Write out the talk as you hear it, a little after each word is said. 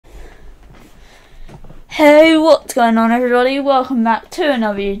Hey, what's going on everybody? Welcome back to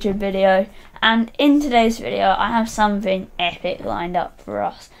another YouTube video, and in today's video I have something epic lined up for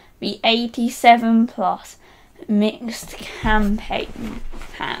us. The 87 plus mixed campaign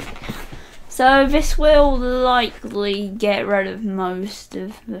pack. So this will likely get rid of most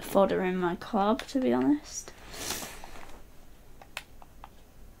of the fodder in my club, to be honest.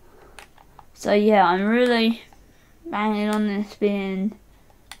 So yeah, I'm really banging on this being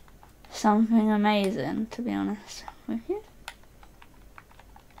something amazing, to be honest with you.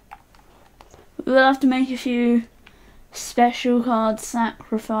 We'll have to make a few special card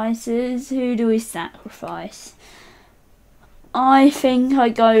sacrifices. Who do we sacrifice? I think I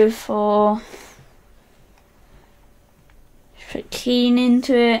go for put Keen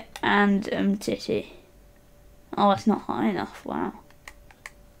into it and Titty. Oh, it's not high enough, wow.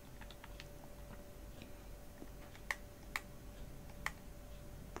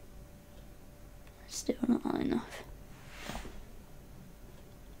 Still not high enough.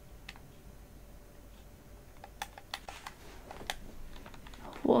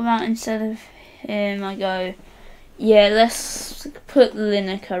 What about instead of him I go, yeah, let's put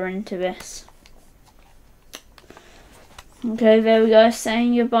Lineker into this. Okay, there we go,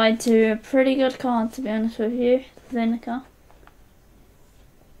 saying goodbye to a pretty good card, to be honest with you, Lineker.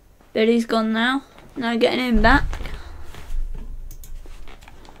 But he's gone now, no getting him back.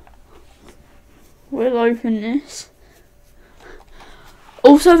 We'll open this.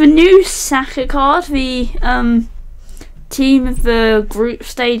 Also, the new Saka card, the team of the group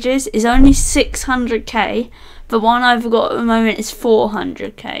stages, is only 600k. The one I've got at the moment is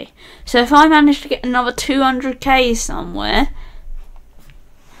 400k. So if I manage to get another 200k somewhere,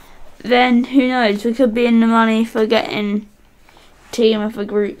 then who knows? We could be in the money for getting team of the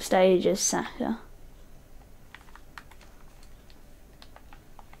group stages Saka.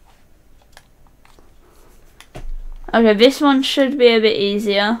 Okay, this one should be a bit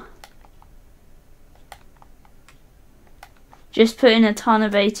easier. Just put in a ton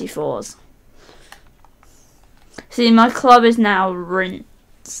of 84s. See, my club is now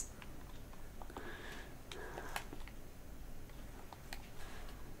rinsed.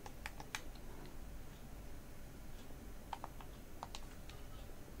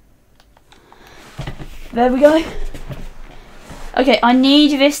 There we go. Okay, I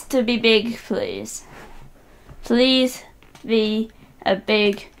need this to be big, please. Please be a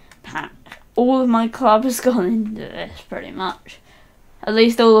big pack. All of my club has gone into this, pretty much. At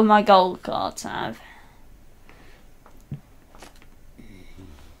least all of my gold cards have.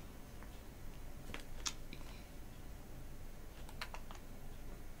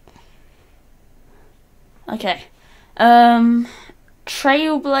 Okay.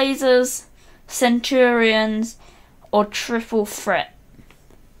 Trailblazers, Centurions, or Triple Threat.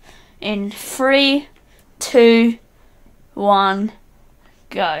 In 3, 2, 1,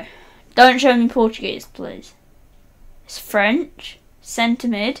 go. Don't show me Portuguese, please. It's French, centre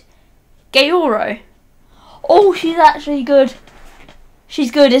mid, Gaoro. Oh, she's actually good.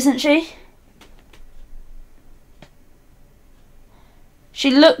 She's good, isn't she? She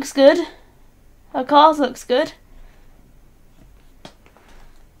looks good. Her card looks good.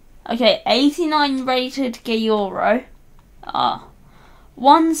 Okay, 89 rated Gaoro.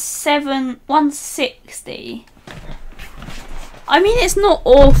 160. I mean, it's not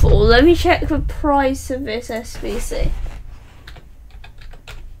awful. Let me check the price of this SBC.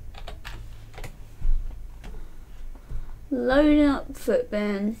 Loading up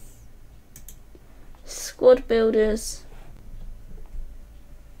footband. Squad builders.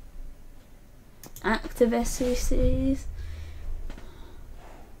 Active SBCs.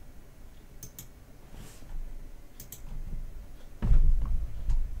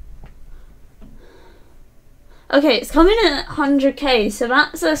 Okay, it's coming in at 100k, so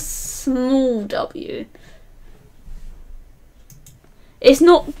that's a small W. It's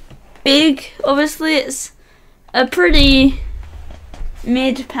not big, obviously, it's a pretty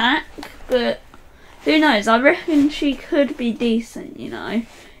mid pack, but who knows, I reckon she could be decent, you know.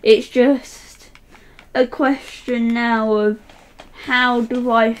 It's just a question now of how do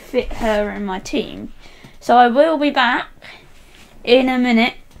I fit her in my team. So I will be back in a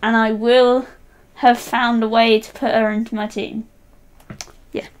minute, and I will have found a way to put her into my team.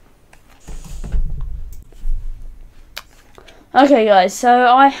 Yeah. Okay guys, so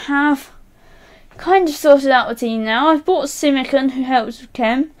I have kind of sorted out the team now. I've bought Simican, who helps with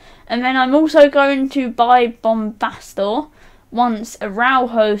chem, and then I'm also going to buy Bombastor once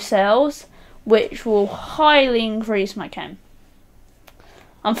Araujo sells, which will highly increase my chem.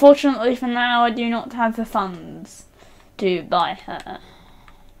 Unfortunately for now, I do not have the funds to buy her.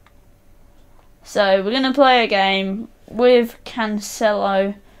 So we're going to play a game with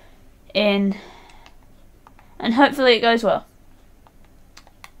Cancelo in, and hopefully it goes well.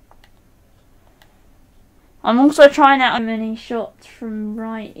 I'm also trying out many shots from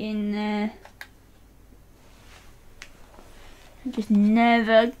right in there. I just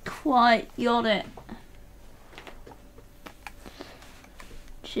never quite got it.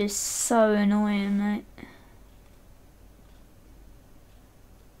 Which is so annoying, mate.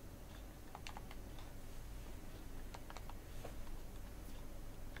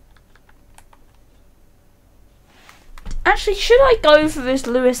 Actually, should I go for this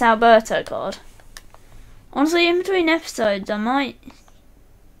Luis Alberto card? Honestly, in between episodes, I might...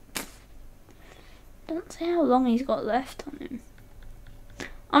 Don't see how long he's got left on him.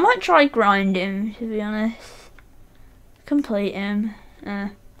 I might try grind him, to be honest. Complete him. Yeah,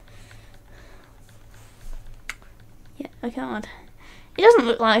 I can't. He doesn't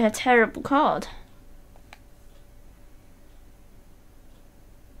look like a terrible card.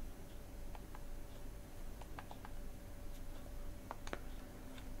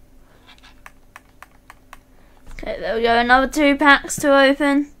 Okay, there we go. Another 2 packs to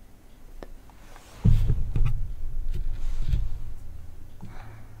open.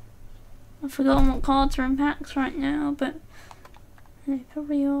 I've forgotten what cards are in packs right now, but they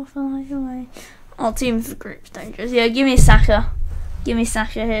probably all fell either way. Oh, team for groups dangerous. Yeah, give me Saka. Give me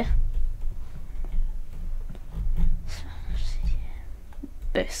Saka here.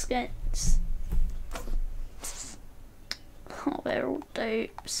 Biscuits. Oh, they're all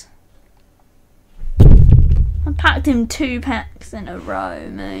dupes. I packed him 2 packs in a row,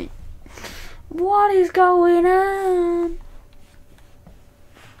 mate. What is going on?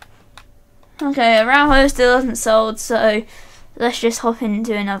 Okay, Araujo still hasn't sold, so let's just hop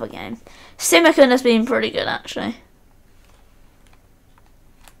into another game. Simicon has been pretty good, actually.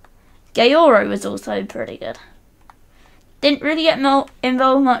 Gayoro was also pretty good. Didn't really get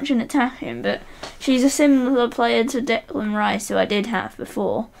involved much in attacking, but she's a similar player to Declan Rice, who I did have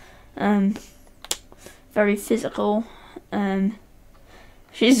before. Very physical.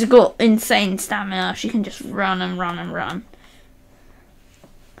 She's got insane stamina. She can just run and run and run.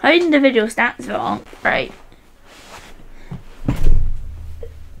 Her individual stats aren't great.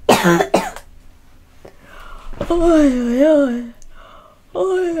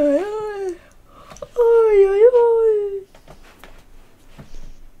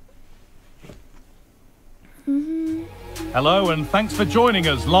 Hello and thanks for joining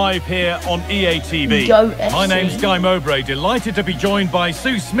us live here on EA TV. My name's Guy Mowbray, delighted to be joined by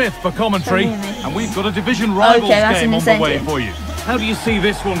Sue Smith for commentary, and we've got a Division Rivals game on the way for you. How do you see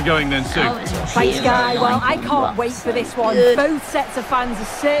this one going then, Sue? Thanks, Guy. Well, I can't wait for this one. Both sets of fans are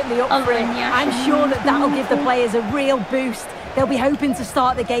certainly up for it. I'm sure that that'll give the players a real boost. They'll be hoping to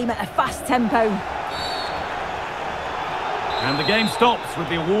start the game at a fast tempo. And the game stops with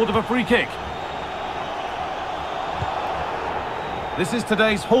the award of a free kick. This is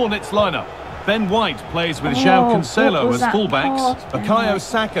today's Hornets lineup. Ben White plays with João Cancelo as fullbacks. Bukayo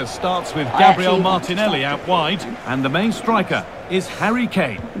Saka starts with Gabriel Martinelli out wide. And the main striker is Harry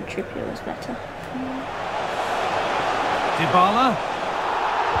Kane. Trippier was better. Dybala.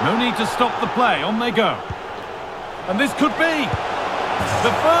 No need to stop the play. On they go. And this could be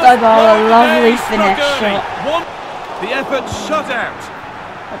the first Dybala, lovely finish shot. The effort shut out.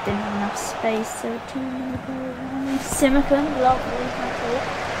 I didn't have enough space, so Simicon, lovely tackle.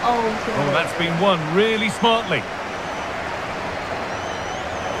 Oh, that's been won really smartly.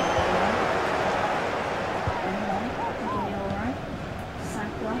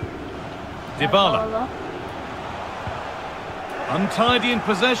 Dybala. Untidy in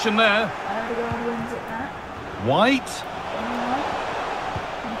possession there. White.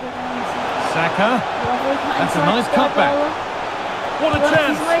 Saka. That's a nice cutback. What a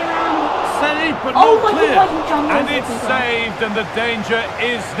chance. Save, but not clear. And it's saved, and the danger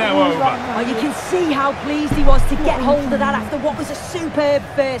is now over. Well, you can see how pleased he was to get hold of that after what was a superb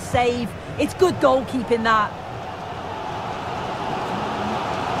first save. It's good goalkeeping, that.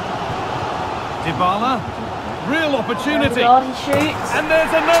 Dybala, real opportunity. Oh God, he shoots. And there's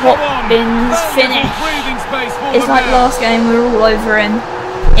another one. Bins finish. It's like last game, we were all over him.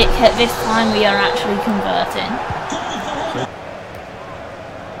 This time we are actually converting.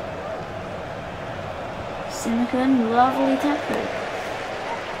 Simicon, lovely tackle.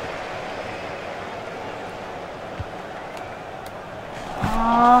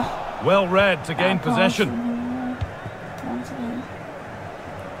 Well read to gain possession. Once again.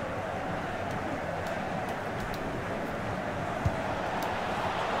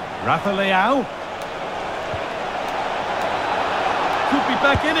 Rafa Leao. Could be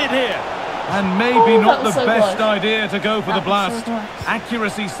back in it here. And maybe not the so best close. idea to go for the blast. So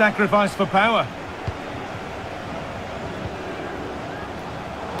Accuracy sacrificed for power.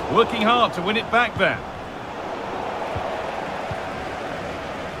 Working hard to win it back there.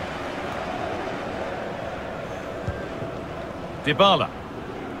 Dybala.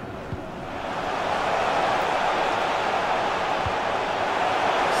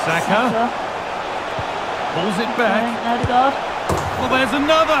 Saka. Pulls it back. Well, there's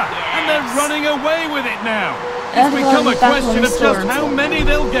another. Yes. And they're running away with it now. It's become a question of just how many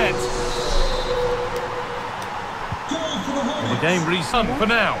they'll get. The game restarted for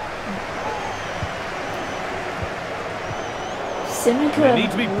now. They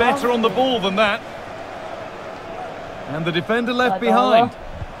need to be better on the ball than that. And the defender left behind.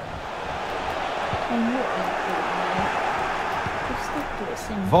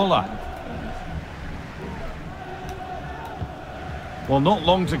 Vola. Well, not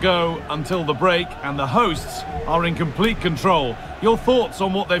long to go until the break, and the hosts are in complete control. Your thoughts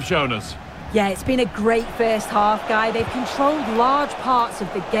on what they've shown us? Yeah, it's been a great first half, Guy. They've controlled large parts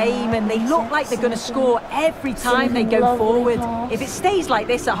of the game, and they look like they're going to score every time they go forward. If it stays like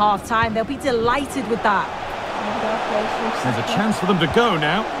this at half-time, they'll be delighted with that. There's a chance for them to go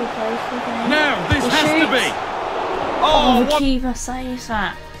now. Now, this has to be. Oh, the keeper saves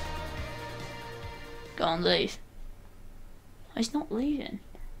that. Go on, leave. Oh, he's not leaving.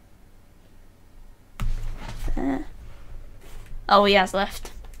 Oh, he has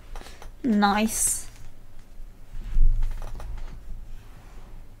left. Nice.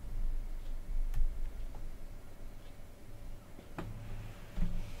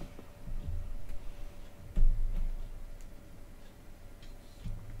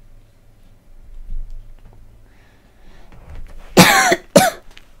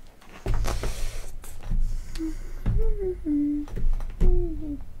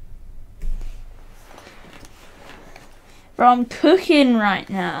 Bro, I'm cooking right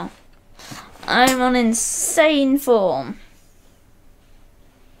now. I'm on insane form.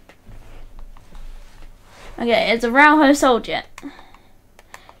 Okay, it's a Araujo sold yet.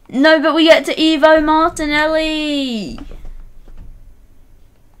 No, but we get to Ivo Martinelli.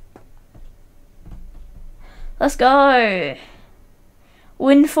 Let's go.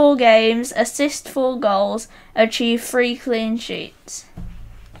 Win 4 games, assist 4 goals, achieve 3 clean sheets.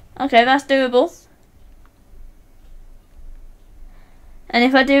 Okay, that's doable. And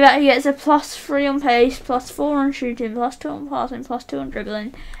if I do that, he gets a +3 on pace, +4 on shooting, +2 on passing, +2 on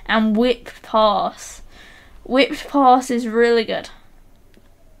dribbling, and whipped pass. Whipped pass is really good.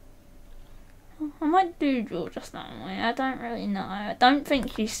 I might do draw just that way. I don't really know. I don't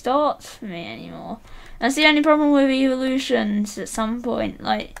think he starts for me anymore. That's the only problem with evolutions at some point.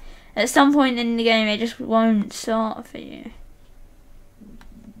 Like, at some point in the game, it just won't start for you.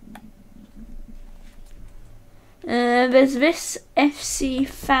 There's this FC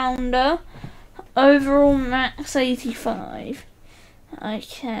founder, overall max 85.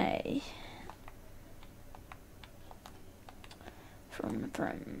 Okay. From the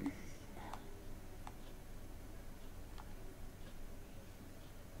Prem.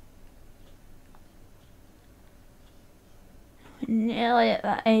 Nearly at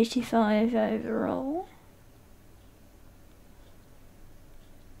that 85 overall.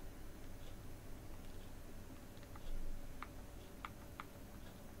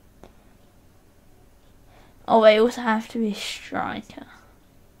 Oh, they also have to be striker.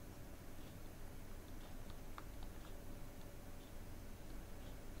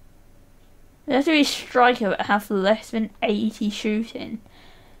 They have to be striker but have less than 80 shooting.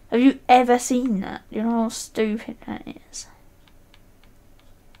 Have you ever seen that? You know how stupid that is.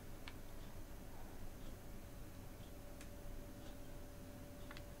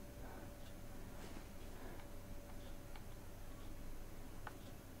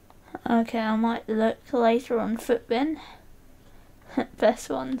 Okay, I might look later on Footbin. Best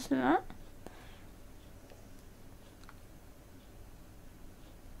ones for that.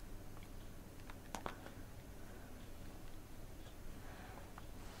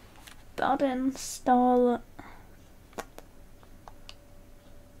 Baden, Starlet.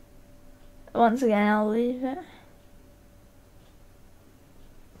 Once again, I'll leave it.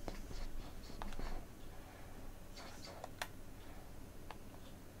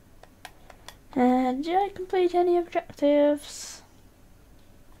 Did I complete any objectives?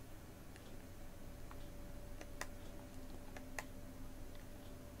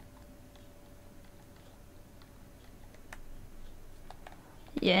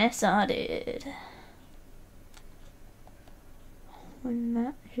 Yes, I did. Win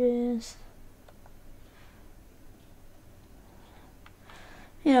matches.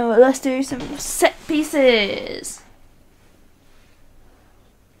 You know what, let's do some set pieces.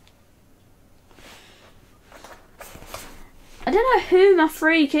 I don't know who my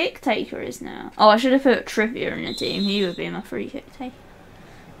free kick taker is now. Oh, I should have put Trippier in the team. He would be my free kick taker.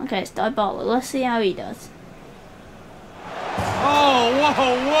 Okay, it's Dybala. Let's see how he does. Oh,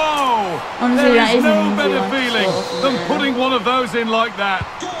 whoa, whoa! Honestly, there is no better feeling than putting one of those in like that.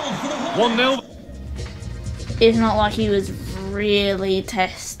 1-0. It's not like he was really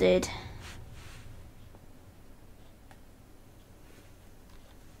tested.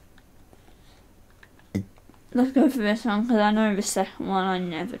 Let's go for this one because I know the second one I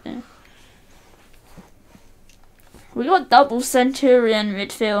never do. We got double Centurion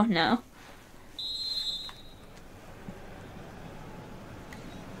midfield now.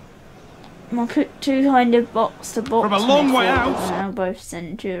 I'll put two kind of box to box. From a long way out. Now both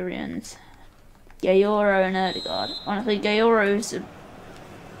Centurions. Gayoro and Erdegaard. Honestly, Gayoro's a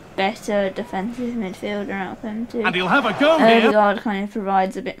better defensive midfielder out of them two. And he'll have a go here. Erdegaard kind of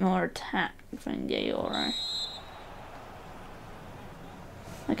provides a bit more attack than Gayoro.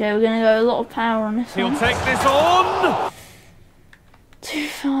 Okay, we're gonna go a lot of power on this one. He'll take this on. Too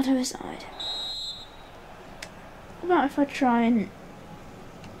far to his side. What about if I try and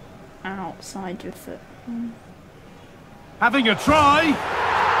outside your foot? Having a try.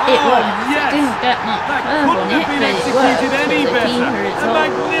 It worked. Yes. It didn't get much That curve on couldn't it, have been but it worked. executed any For the better. keeper, it's A all.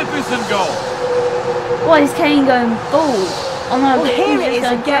 magnificent goal. Why is Kane going bald? Oh no, Well, here it he's is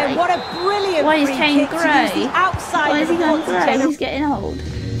going again. grey. What a brilliant Why is free Kane kick to use grey? the outside Why is he of the going foot to grey? generate- He's getting old.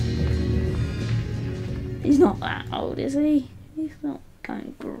 He's not that old, is he? He's not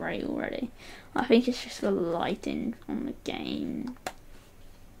going grey already. I think it's just the lighting on the game.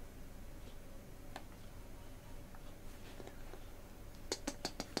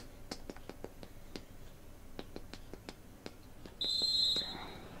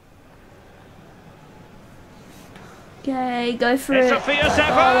 Okay, go for it. It's a fierce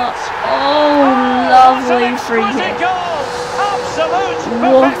effort. Oh, lovely free kick. Goal.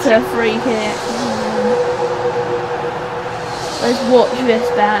 Absolute What perfection. a free kick. Let's watch this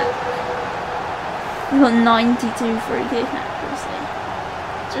back. We've got 92 free kick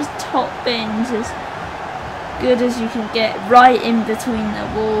accuracy. Just top bins, as good as you can get, right in between the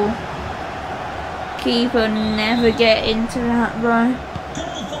wall. Keeper never get into that, bro.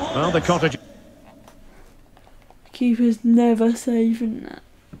 Well, the cottage. Keeper's never saving that.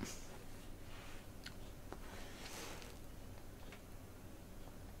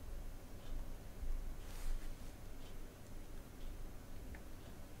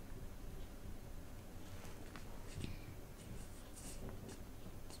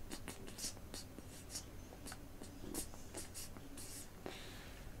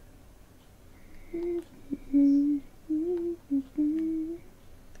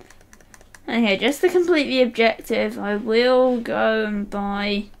 Okay, just to complete the objective, I will go and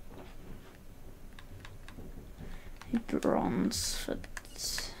buy a bronze for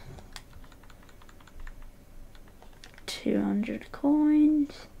 200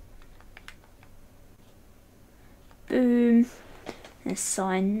 coins. Boom. Let's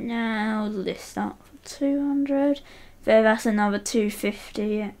sign now. List up for 200. There, that's another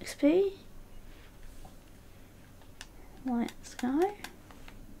 250 XP. Let's go.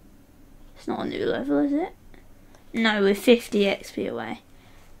 It's not a new level, is it? No, we're 50 XP away.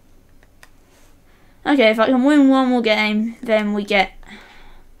 Okay, if I can win one more game, then we get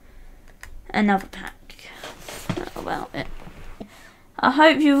another pack. That's about it. I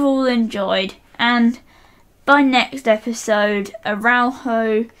hope you've all enjoyed, and by next episode,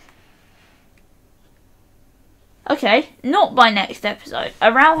 Araujo... Okay, not by next episode.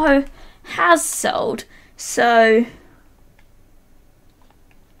 Araujo has sold, so...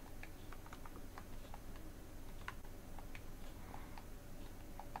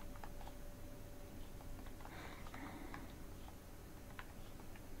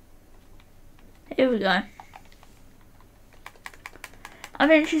 Here we go. I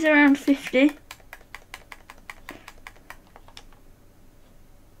think she's around 50. Can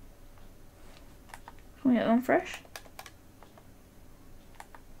we get one fresh?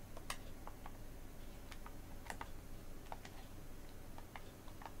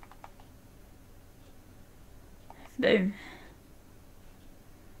 Boom.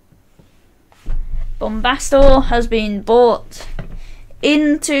 Bombastor has been bought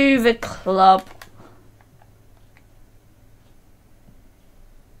into the club.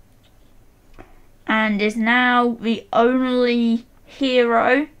 And is now the only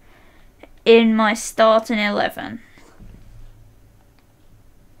hero in my starting 11.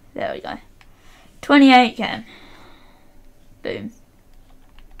 There we go. 28 again. Boom.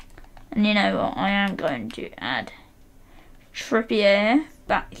 And you know what? I am going to add Trippier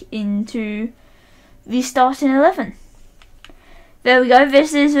back into the starting 11. There we go.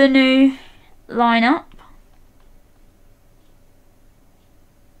 This is the new lineup.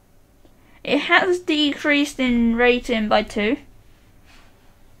 It has decreased in rating by 2.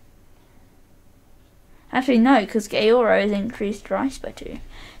 Actually, no, because Gaoro has increased twice by 2.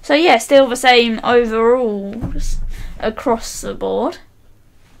 So yeah, still the same overalls across the board.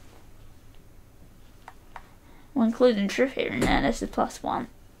 Well, including Trippier in there, this is +1.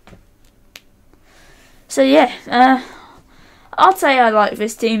 So yeah, I'd say I like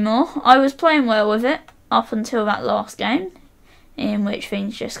this team more. I was playing well with it up until that last game, in which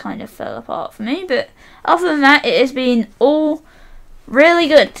things just kind of fell apart for me. But other than that, it has been all really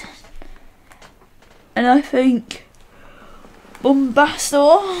good. And I think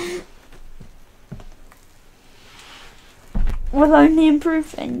Bombastor will only improve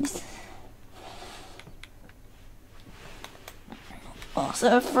things.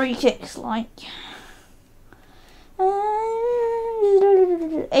 Also, free kicks like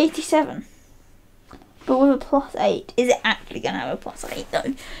 87, but with a +8. Is it actually going to have a +8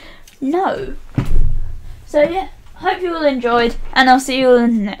 though? No. So yeah, hope you all enjoyed, and I'll see you all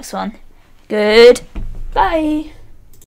in the next one. Goodbye.